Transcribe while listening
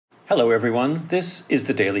Hello, everyone. This is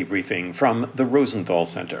the Daily Briefing from the Rosenthal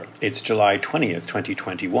Center. It's July 20th,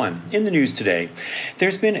 2021. In the news today,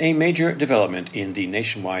 there's been a major development in the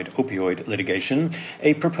nationwide opioid litigation.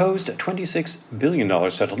 A proposed $26 billion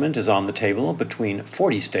settlement is on the table between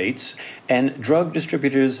 40 states and drug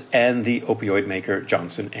distributors and the opioid maker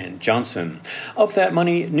Johnson & Johnson. Of that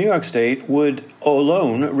money, New York State would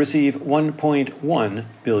alone receive $1.1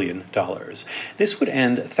 billion. This would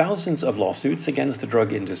end thousands of lawsuits against the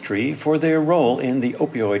drug industry for their role in the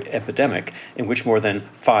opioid epidemic, in which more than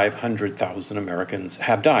 500,000 Americans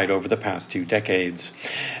have died over the past 2 decades.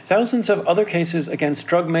 Thousands of other cases against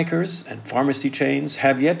drug makers and pharmacy chains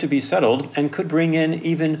have yet to be settled and could bring in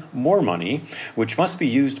even more money, which must be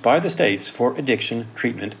used by the states for addiction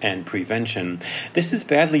treatment and prevention. This is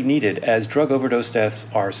badly needed as drug overdose deaths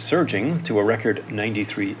are surging to a record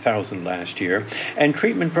 93,000 last year, and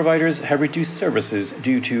treatment providers have reduced services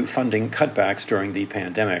due to funding cutbacks during the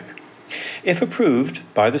pandemic. If approved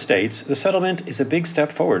by the states, the settlement is a big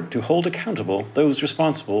step forward to hold accountable those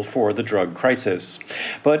responsible for the drug crisis.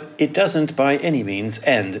 But it doesn't by any means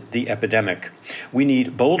end the epidemic. We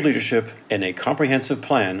need bold leadership and a comprehensive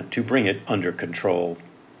plan to bring it under control.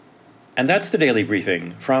 And that's the Daily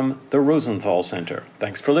Briefing from the Rosenthal Center.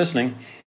 Thanks for listening.